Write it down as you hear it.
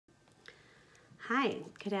Hi,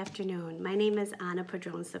 good afternoon. My name is Anna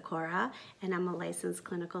Padron-Sikora, and I'm a licensed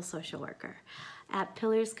clinical social worker at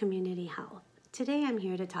Pillars Community Health. Today I'm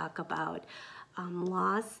here to talk about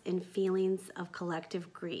loss and feelings of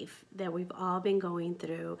collective grief that we've all been going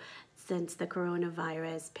through since the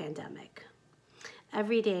coronavirus pandemic.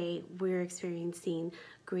 Every day we're experiencing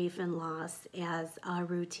grief and loss as our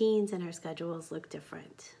routines and our schedules look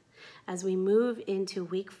different. As we move into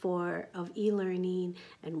week 4 of e-learning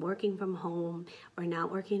and working from home or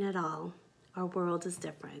not working at all, our world is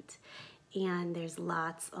different. And there's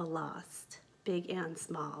lots of loss, big and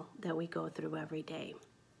small, that we go through every day.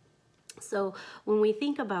 So when we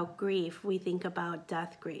think about grief, we think about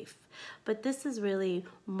death grief. But this is really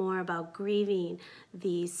more about grieving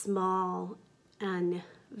the small and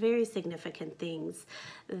very significant things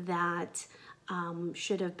that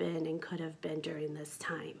should have been and could have been during this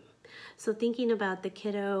time. So thinking about the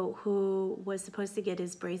kiddo who was supposed to get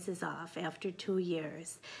his braces off after 2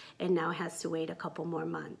 years and now has to wait a couple more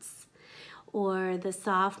months. Or the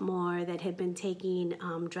sophomore that had been taking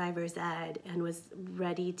driver's ed and was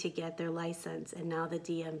ready to get their license and now the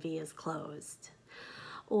DMV is closed.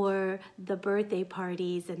 Or the birthday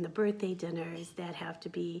parties and the birthday dinners that have to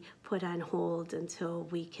be put on hold until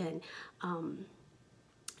we can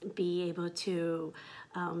be able to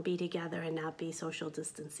be together and not be social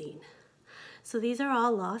distancing. So these are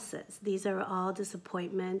all losses. These are all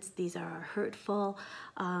disappointments. These are hurtful.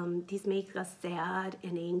 These make us sad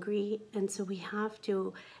and angry. And so we have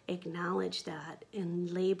to acknowledge that and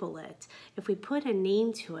label it. If we put a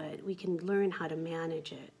name to it, we can learn how to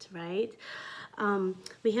manage it, right?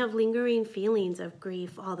 We have lingering feelings of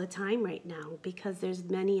grief all the time right now because there's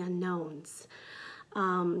many unknowns.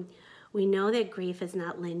 We know that grief is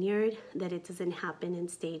not linear, that it doesn't happen in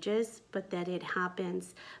stages, but that it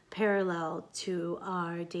happens parallel to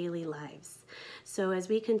our daily lives. So as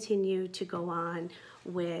we continue to go on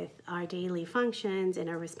with our daily functions and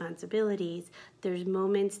our responsibilities, there's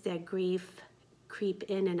moments that grief creep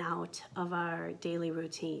in and out of our daily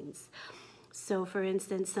routines. So for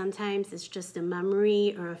instance, sometimes it's just a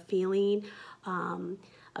memory or a feeling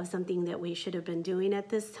of something that we should have been doing at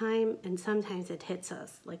this time, and sometimes it hits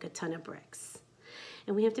us like a ton of bricks.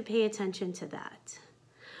 And we have to pay attention to that.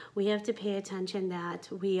 We have to pay attention that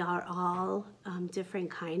we are all different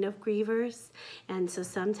kind of grievers, and so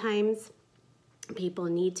sometimes people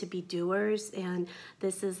need to be doers, and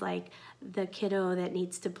this is like the kiddo that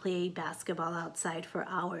needs to play basketball outside for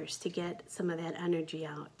hours to get some of that energy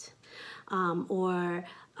out. Or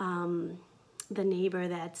the neighbor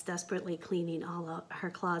that's desperately cleaning all of her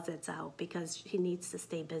closets out because she needs to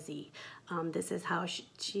stay busy. This is how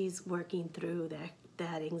she's working through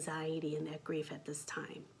that anxiety and that grief at this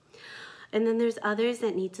time. And then there's others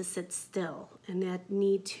that need to sit still and that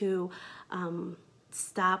need to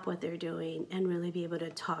stop what they're doing and really be able to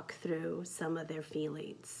talk through some of their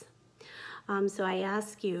feelings. So I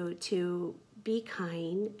ask you to be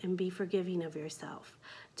kind and be forgiving of yourself,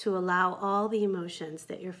 to allow all the emotions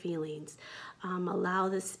that you're feeling, allow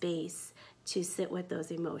the space to sit with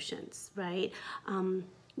those emotions, right?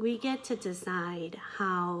 We get to decide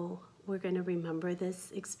how we're going to remember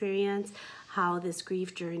this experience, how this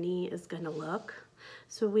grief journey is going to look.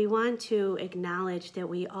 So we want to acknowledge that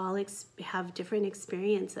we all have different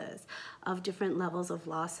experiences of different levels of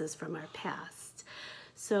losses from our past.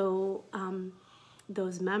 So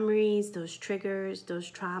those memories, those triggers, those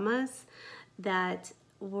traumas that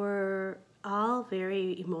we're all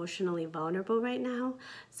very emotionally vulnerable right now.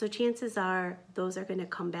 So chances are those are going to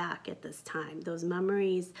come back at this time. Those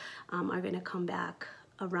memories are going to come back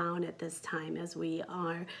around at this time as we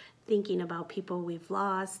are thinking about people we've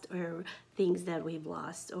lost or things that we've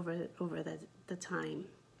lost over the time.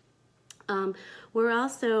 We're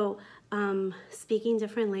also speaking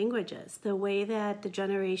different languages. The way that the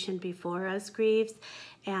generation before us grieves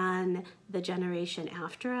and the generation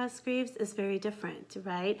after us grieves is very different,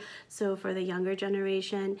 right? So for the younger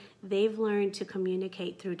generation, they've learned to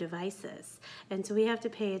communicate through devices. And so we have to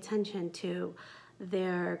pay attention to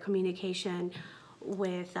their communication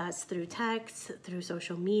with us through text, through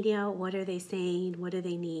social media. What are they saying? What do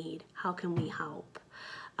they need? How can we help?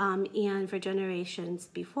 And for generations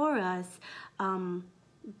before us,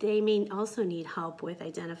 they may also need help with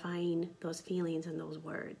identifying those feelings and those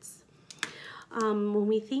words. When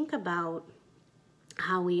we think about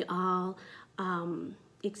how we all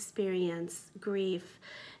experience grief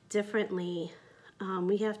differently,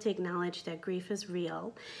 we have to acknowledge that grief is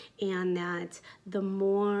real, and that the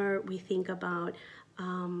more we think about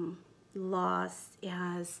loss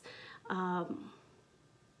as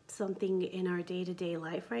something in our day-to-day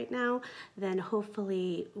life right now, then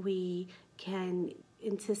hopefully we can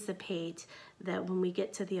anticipate that when we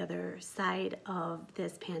get to the other side of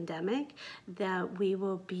this pandemic, that we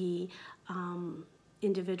will be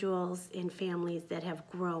individuals and families that have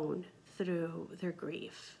grown through their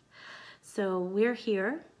grief. So we're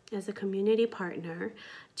here as a community partner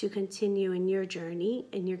to continue in your journey,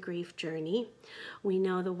 in your grief journey. We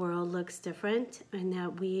know the world looks different and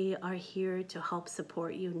that we are here to help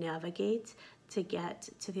support you navigate to get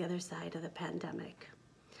to the other side of the pandemic.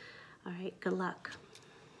 All right, good luck.